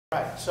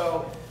Right,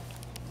 so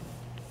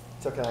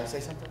can I say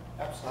something?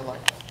 Absolutely. I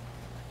like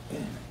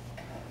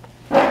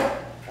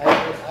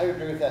that. I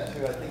agree with that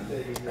too. I think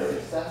the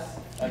success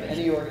of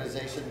any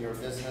organization, your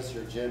business,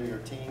 your gym, your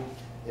team,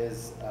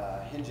 is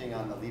hinging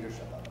on the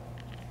leadership of it.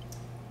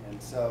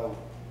 And so,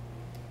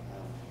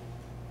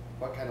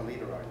 what kind of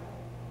leader are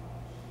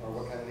you? Or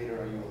what kind of leader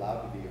are you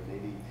allowed to be? Or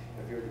maybe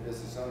if you're the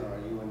business owner,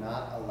 are you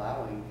not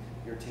allowing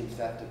your team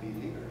staff to be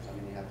leaders? I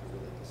mean, you have to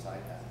really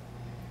decide that.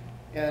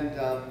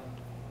 And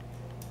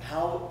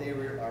how they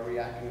are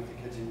reacting with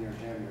the kids in your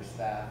gym, your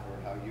staff,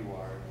 or how you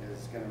are,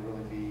 is going to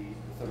really be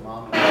the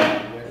thermometer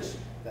in which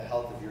the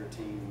health of your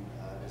team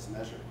is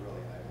measured,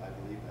 really. I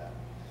believe that.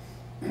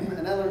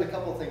 And I learned a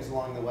couple things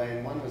along the way,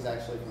 and one was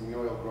actually from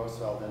Muriel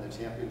Grossfeld in the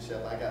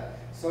championship. I got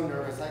so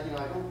nervous.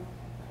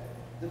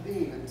 The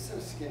beam, it's so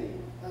skinny.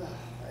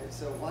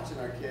 So watching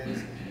our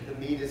kids, the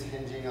meet is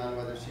hinging on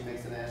whether she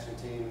makes the national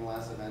team in the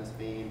last event's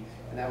beam,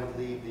 and I would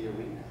leave the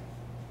arena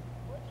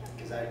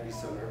because I'd be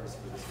so nervous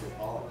for this kid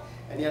falling.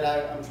 And yet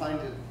I'm trying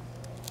to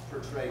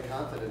portray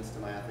confidence to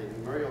my athlete.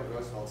 And Muriel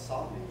Grossfeld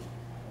saw me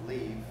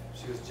leave.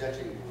 She was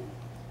judging me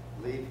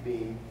leave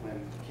beam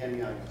when Kim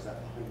Young was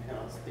at the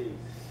 100-pound speed.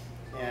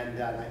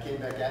 And I came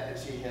back at it, and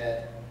she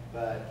hit,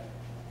 but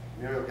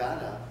Muriel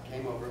got up,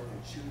 came over,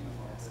 and chewed me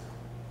out.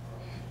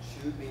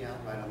 Chewed me out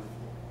right on the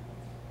floor.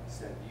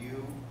 Said,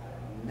 "You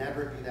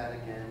never do that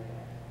again.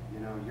 You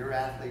know, your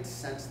athletes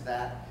sense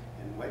that,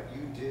 and what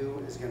you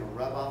do is going to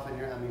rub off on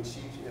your." I mean,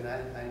 and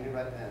I knew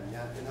right then.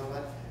 Yeah, you know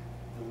what?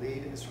 The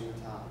lead is from the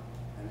top,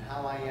 and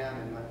how I am,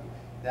 and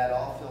that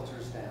all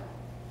filters down.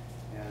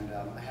 And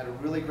I had a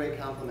really great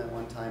compliment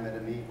one time at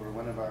a meet where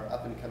one of our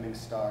up-and-coming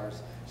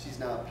stars, she's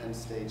now at Penn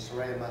State,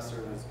 Soraya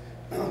Musser, is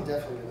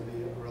definitely going to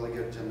be a really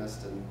good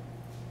gymnast, and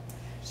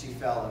she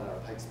fell in our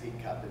Pikes Peak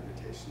Cup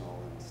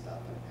Invitational and stuff.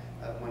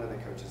 And one of the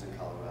coaches in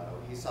Colorado,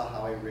 he saw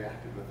how I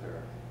reacted with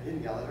her. I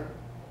didn't yell at her.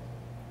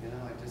 You know,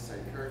 I just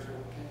encouraged her,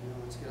 okay, you know,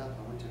 let's get up.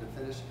 I want you to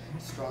finish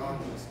strong.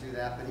 Let's do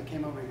that. But he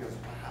came over and he goes,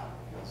 "Wow."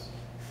 He goes,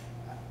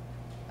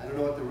 "I don't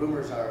know what the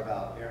rumors are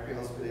about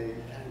aerials," but he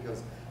kind of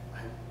goes,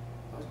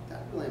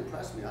 "That really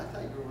impressed me. I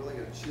thought you were really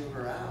going to chew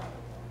her out."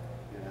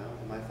 You know,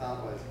 and my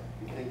thought was,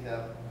 you think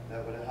that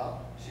would have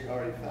helped? She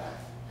already fell.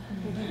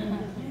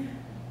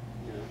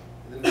 You know,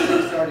 the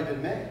mistakes already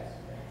been made.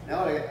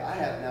 Now I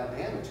have now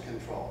damage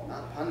control,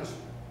 not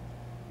punishment.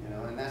 You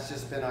know, and that's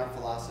just been our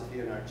philosophy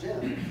in our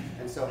gym.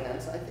 And so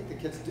hence, I think the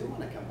kids do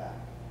want to come back.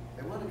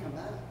 They want to come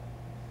back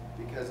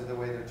because of the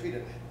way they're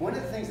treated. One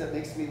of the things that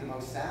makes me the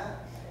most sad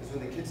is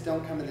when the kids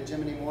don't come to the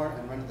gym anymore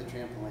and run to the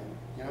trampoline.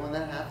 You know when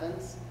that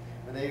happens?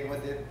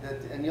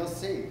 And you'll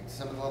see,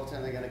 some of the level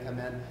 10, they're going to come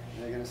in, and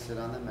they're going to sit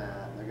on the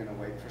mat, and they're going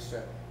to wait for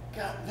strip.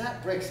 God,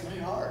 that breaks my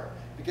heart.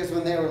 Because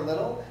when they were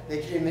little, they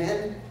came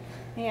in,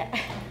 yeah.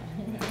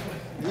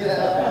 You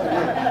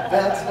know,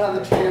 bouncing on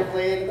the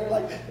trampoline, and they're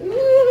like,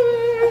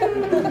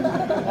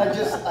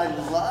 I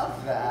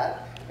love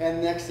that.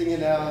 And next thing you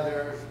know,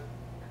 they're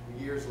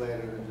years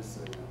later, they're just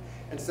sitting there.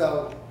 And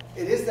so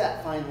it is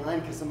that fine line,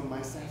 because some of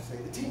my staff say,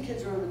 the teen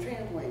kids are on the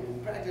trampoline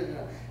and practice,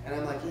 and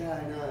I'm like,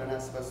 yeah, I know, they're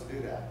not supposed to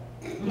do that.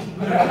 You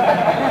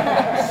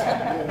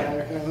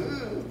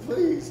know,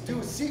 please,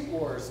 do seat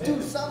wars,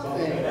 do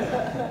something.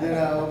 You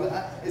know,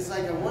 but it's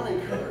like I want to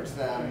encourage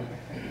them.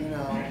 You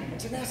know,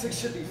 gymnastics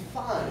should be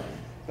fun,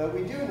 but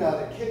we do know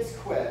that kids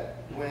quit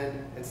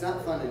when it's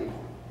not fun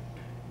anymore.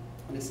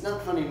 And it's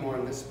not fun anymore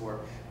in this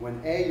sport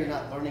when A, you're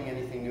not learning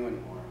anything new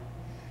anymore,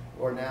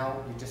 or now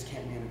you just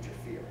can't manage your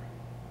fear.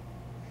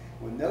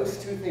 When those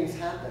two things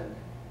happen,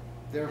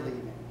 they're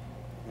leaving.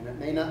 And it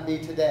may not be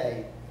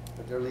today,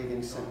 but they're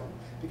leaving soon.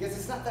 Because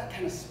it's not that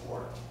kind of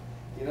sport.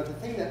 You know, the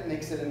thing that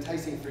makes it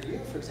enticing for you,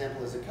 for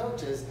example, as a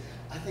coach, is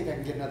I think I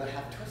can get another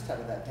half twist out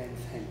of that dang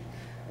thing.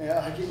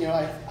 I think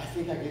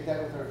I get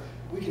that with her.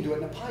 We can do it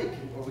in a pike,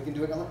 or we can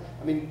do it in a,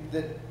 I mean,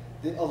 the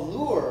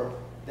allure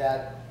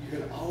that you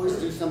can always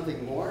do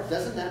something more,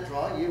 doesn't that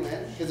draw you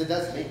in? Because it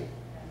does me.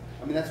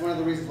 I mean, that's one of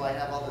the reasons why I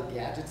have all the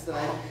gadgets that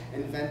I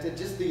invented,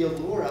 just the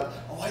allure of,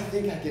 oh, I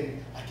think I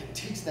can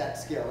teach that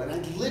skill. And I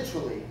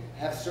literally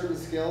have certain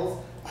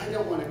skills. I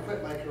don't want to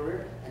quit my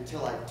career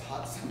until I've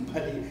taught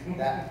somebody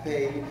that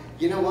thing.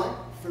 You know what?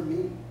 For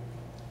me.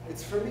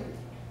 It's for me.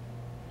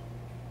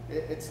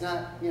 It's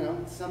not, you know,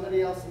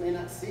 somebody else may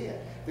not see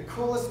it. The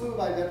coolest move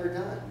I've ever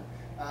done,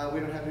 we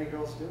don't have any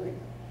girls doing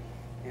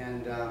it.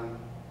 And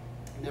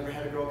never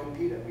had a girl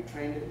compete it. We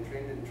trained it and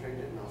trained it and trained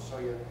it, and I'll show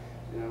you,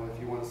 you know, if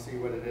you want to see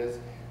what it is.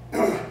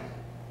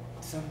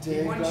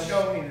 Someday, he wouldn't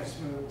show me this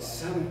move.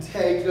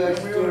 Someday, when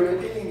we were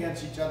competing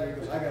against each other, he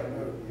goes, "I got a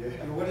move." Yeah.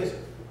 I mean, what is it?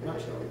 I'm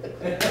not sure.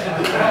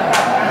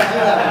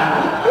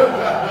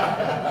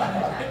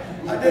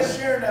 I'm just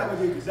sharing that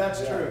with you because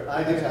that's true.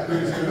 I do have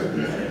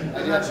it.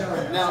 I'm not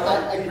showing you. Now,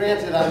 I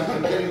granted,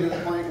 I'm getting to the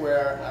point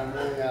where I'm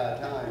really out of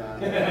time.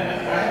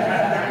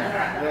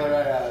 Really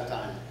right out of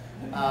time.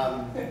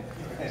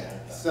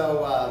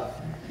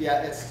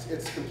 Yeah,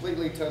 it's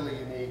completely, totally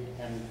unique,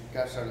 and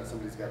gosh darn it,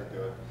 somebody's got to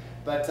do it.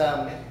 But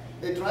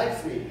it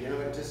drives me, you know,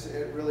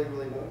 it really,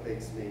 really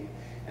motivates me.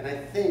 And I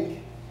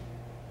think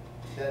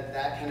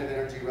that kind of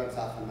energy rubs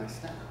off on my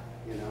staff,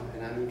 you know,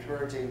 and I'm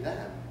encouraging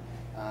them.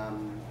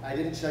 I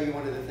didn't show you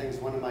one of the things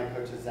one of my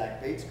coaches,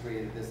 Zach Bates,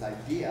 created this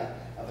idea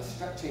of a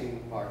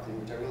stretching bar thing,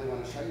 which I really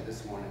want to show you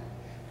this morning.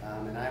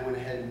 And I went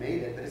ahead and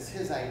made it, but it's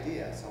his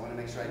idea, so I want to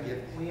make sure I give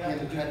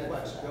him credit for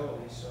that.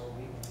 So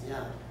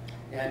Yeah,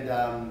 and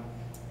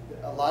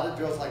a lot of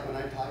drills, like when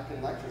I talk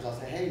in lectures, I'll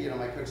say, hey, you know,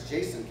 my coach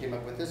Jason came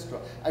up with this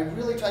drill. I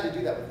really try to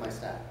do that with my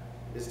staff,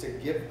 is to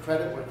give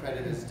credit what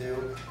credit is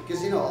due,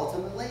 because, you know,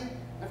 ultimately,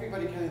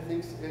 everybody kind of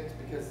thinks it's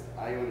because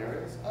I own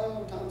areas.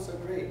 Oh, Tom's so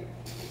great.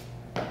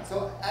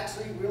 So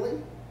actually, really,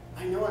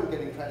 I know I'm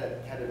getting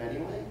credit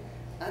anyway,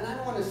 and I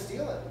don't want to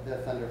steal the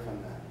thunder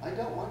from them. I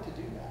don't want to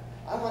do that.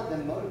 I want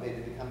them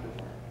motivated to come to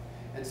work.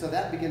 And so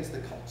that begins the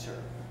culture.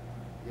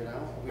 You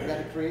know, we've got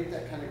to create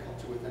that kind of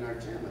culture within our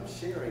gym of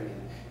sharing,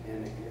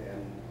 and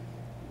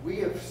we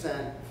have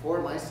sent 4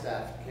 of my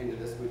staff came to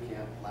this boot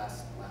camp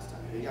last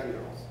time. They're young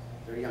girls.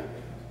 They're young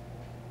girls.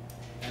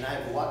 And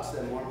I've watched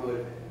them more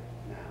motivated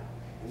now.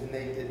 And then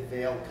they did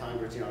Vail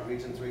Congress, you know,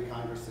 Region 3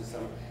 Congresses,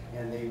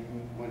 and they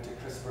went to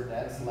Chris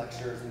Burdett's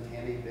lectures and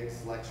Tammy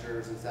Bick's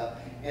lectures and stuff.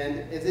 And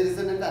it is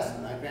an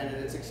investment. I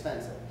granted it's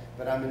expensive,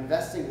 but I'm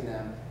investing in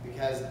them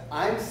because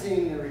I'm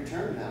seeing the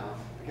return now,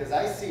 because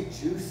I see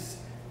juice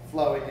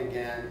flowing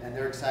again, and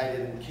they're excited,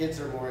 and kids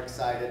are more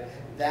excited.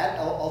 That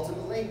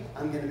ultimately,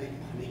 I'm going to make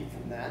money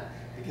from that,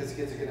 because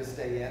kids are going to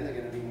stay in, they're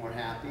going to be more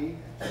happy.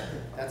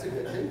 That's a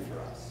good thing for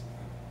us.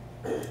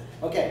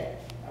 Okay,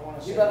 I want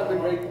to you say, brought up a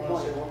great I want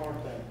point. to say one more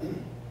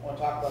thing. I want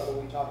to talk about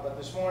what we talked about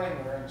this morning.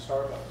 We were in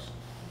Starbucks,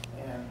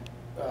 and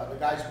the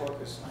guy's book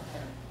is,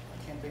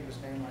 I can't think of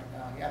his name right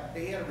now.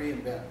 He had to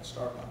reinvent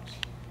Starbucks.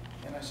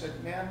 And I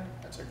said, man,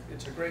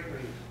 it's a great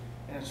read.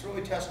 And it's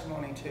really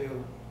testimony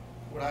to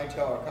what I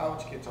tell our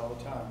college kids all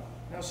the time.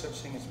 No such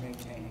thing as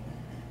maintaining.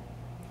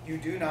 You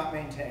do not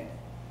maintain.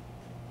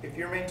 If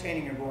you're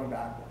maintaining, you're going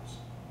backwards,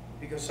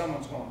 because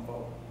someone's going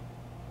forward.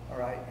 All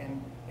right?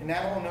 And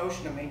that whole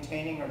notion of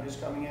maintaining or just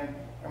coming in,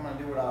 I'm going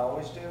to do what I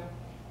always do,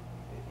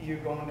 you're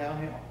going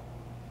downhill.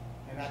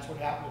 And that's what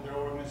happened to their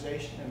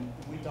organization, and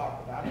we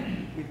talked about it.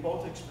 We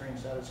both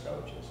experienced that as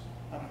coaches.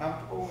 I'm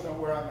comfortable with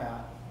where I'm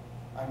at.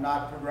 I'm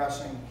not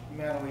progressing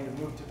mentally to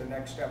move to the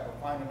next step or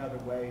find another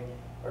way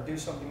or do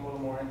something a little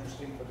more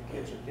interesting for the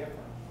kids or different.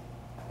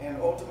 And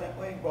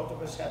ultimately, both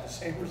of us had the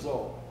same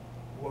result.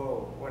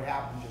 Whoa, what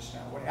happened just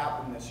now? What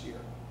happened this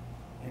year?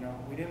 You know,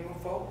 we didn't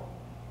move forward.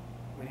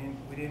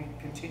 We didn't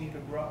continue to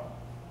grow.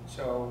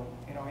 So,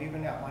 you know,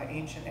 even at my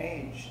ancient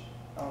age,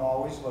 I'm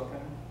always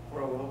looking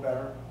for a little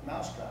better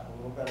mousetrap, a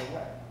little better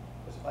way.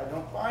 Because if I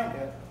don't find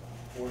it,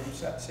 boredom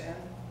sets in,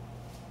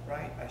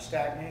 right? I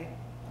stagnate,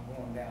 I'm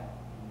going down.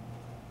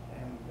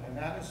 And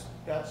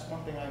that's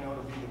one thing I know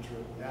to be the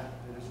truth. Yeah,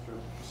 it is true.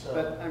 So,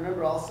 but I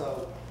remember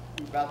also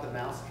about the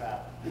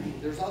mousetrap.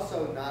 There's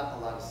also not a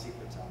lot of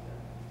secrets out there.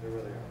 There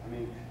really are. I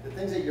mean, the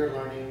things that you're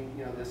learning,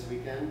 you know, this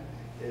weekend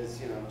is,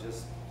 you know,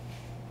 just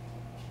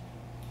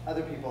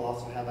other people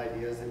also have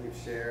ideas that you've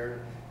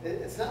shared.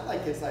 It's not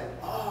like it's like,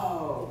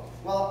 oh,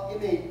 well,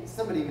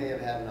 somebody may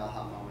have had an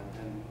aha moment,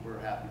 and we're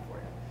happy for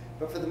you.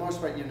 But for the most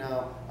part, you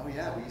know, oh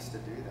yeah, we used to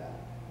do that,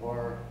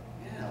 or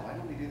yeah, why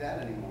don't we do that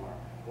anymore?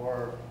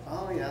 Or,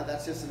 oh yeah,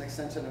 that's just an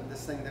extension of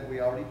this thing that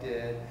we already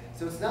did.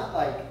 So it's not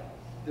like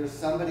there's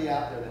somebody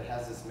out there that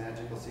has this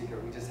magical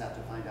secret. We just have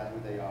to find out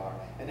who they are.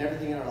 And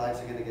everything in our lives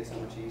are going to get so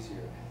much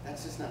easier.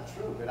 That's just not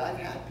true. But I've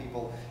had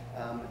people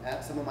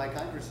at some of my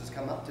congresses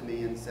come up to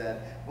me and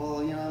said,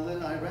 well, you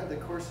know, I read the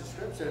course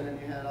description, and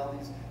you had all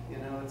these, you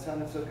know, it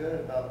sounded so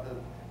good about the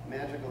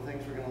magical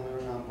things we're going to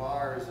learn on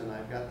bars, and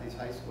I've got these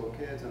high school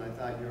kids, and I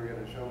thought you were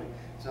going to show me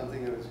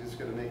something that was just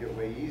going to make it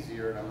way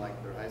easier. And I'm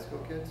like, they're high school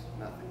kids?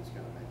 Nothing's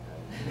going to make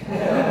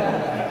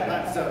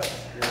that.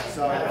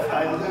 So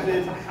I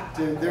alluded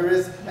to, there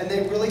is, and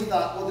they really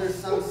thought, well, there's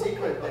some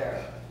secret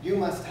there. You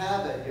must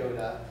have it,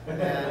 Yoda.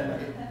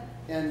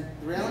 And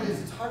the reality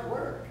is it's hard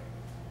work.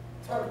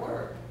 It's hard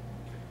work.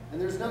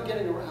 And there's no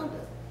getting around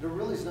it. There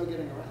really is no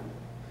getting around it.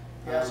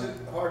 yeah,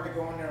 it's hard to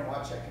go in there and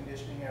watch that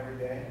conditioning every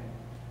day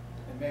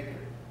and make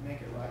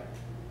it right.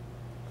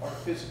 Or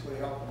physically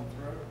help them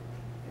through.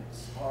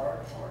 It's hard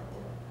work.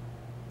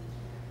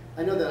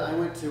 I know that I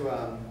went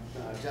to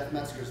Jeff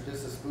Metzger's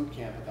business boot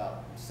camp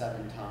about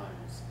 7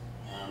 times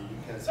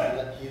because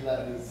he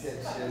let me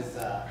pitch his,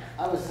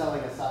 I was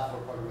selling a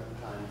software program at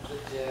the time,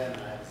 Zip Gym,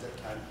 and I had a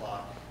zip time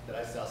clock that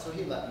I sell. So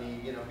he let me,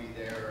 you know, be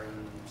there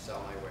and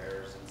sell my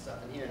wares and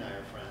stuff, and he and I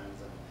are friends.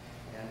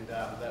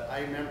 But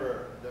I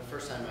remember the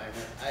first time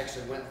I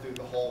actually went through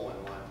the whole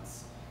one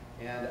once,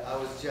 and I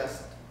was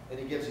just, and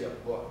he gives you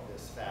a book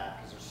this fat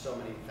because there's so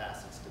many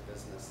facets to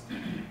business,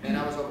 and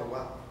I was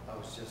overwhelmed. I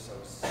was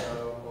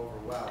so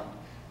overwhelmed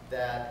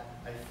that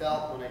I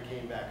felt when I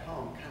came back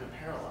home kind of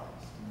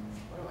paralyzed.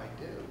 What do I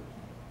do?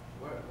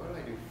 What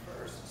do I do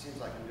first? It seems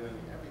like I'm doing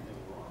everything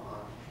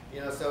wrong.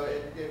 You know, so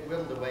it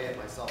whittled away at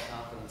my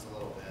self-confidence a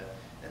little bit.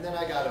 And then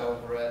I got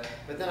over it.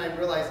 But then I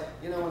realized,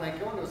 you know, when I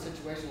go into a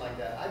situation like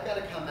that, I've got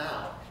to come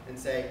out and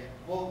say,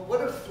 well,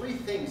 what are 3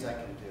 things I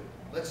can do?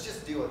 Let's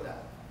just deal with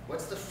that.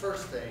 What's the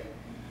first thing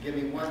Give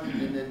me one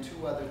and then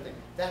two other things.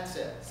 That's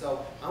it.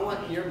 So I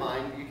want in your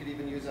mind, you could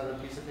even use it on a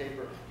piece of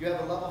paper. You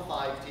have a level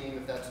 5 team,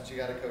 if that's what you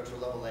got to coach, or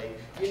level 8.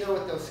 You know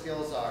what those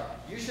skills are.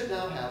 You should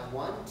now have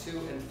 1, 2,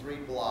 and 3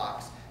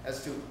 blocks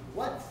as to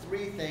what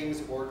 3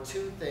 things or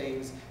 2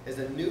 things is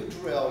a new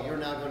drill you're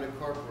now going to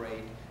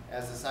incorporate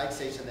as a side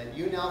station that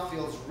you now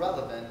feels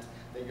relevant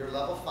that your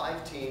level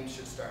 5 team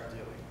should start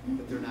doing,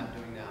 that they're not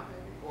doing now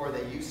maybe, or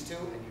they used to,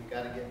 and you've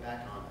got to get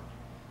back on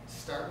it.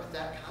 Start with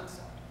that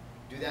concept.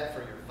 Do that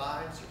for your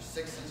 5s,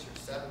 your 6s,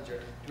 your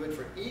 7s, do it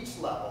for each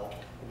level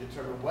and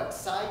determine what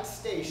side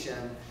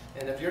station,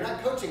 and if you're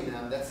not coaching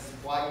them, that's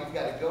why you've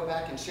got to go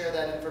back and share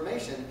that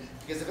information,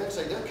 because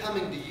eventually they're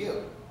coming to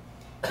you.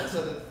 And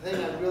so the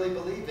thing I really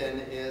believe in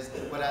is,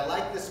 what I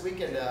like this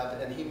weekend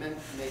of, and he made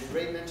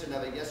great mention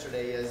of it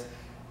yesterday, is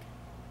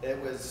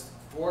it was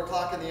 4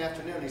 o'clock in the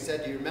afternoon. He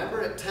said, do you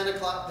remember at 10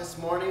 o'clock this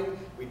morning,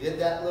 we did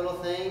that little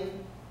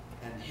thing,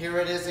 and here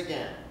it is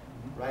again,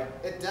 right?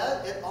 It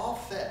all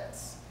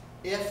fits.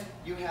 If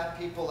you have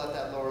people at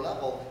that lower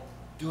level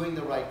doing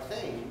the right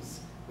things,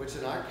 which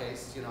in our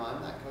case,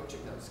 I'm not coaching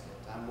those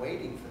kids. I'm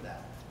waiting for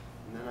that.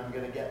 And then I'm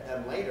going to get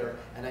them later,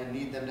 and I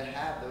need them to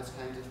have those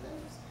kinds of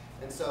things.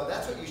 And so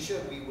that's what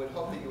we would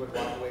hope that you would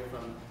walk away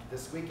from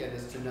this weekend,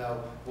 is to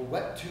know, well,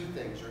 what 2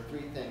 things or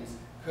 3 things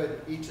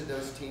could each of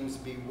those teams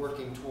be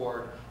working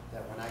toward,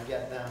 that when I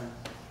get them,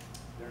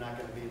 they're not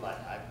going to be like,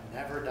 I've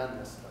never done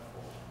this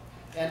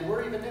before. And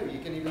we're even new.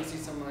 You can even see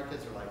some of our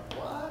kids are like,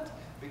 what?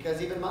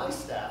 Because even my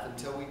staff,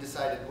 until we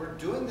decided we're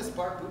doing this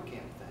bar boot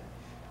camp thing,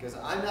 because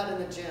I'm not in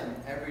the gym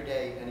every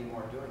day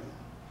anymore doing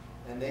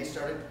that. And they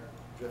started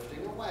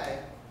drifting away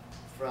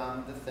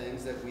from the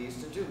things that we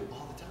used to do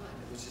all the time.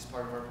 It was just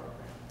part of our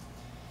program.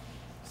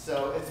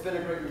 So it's been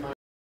a great reminder.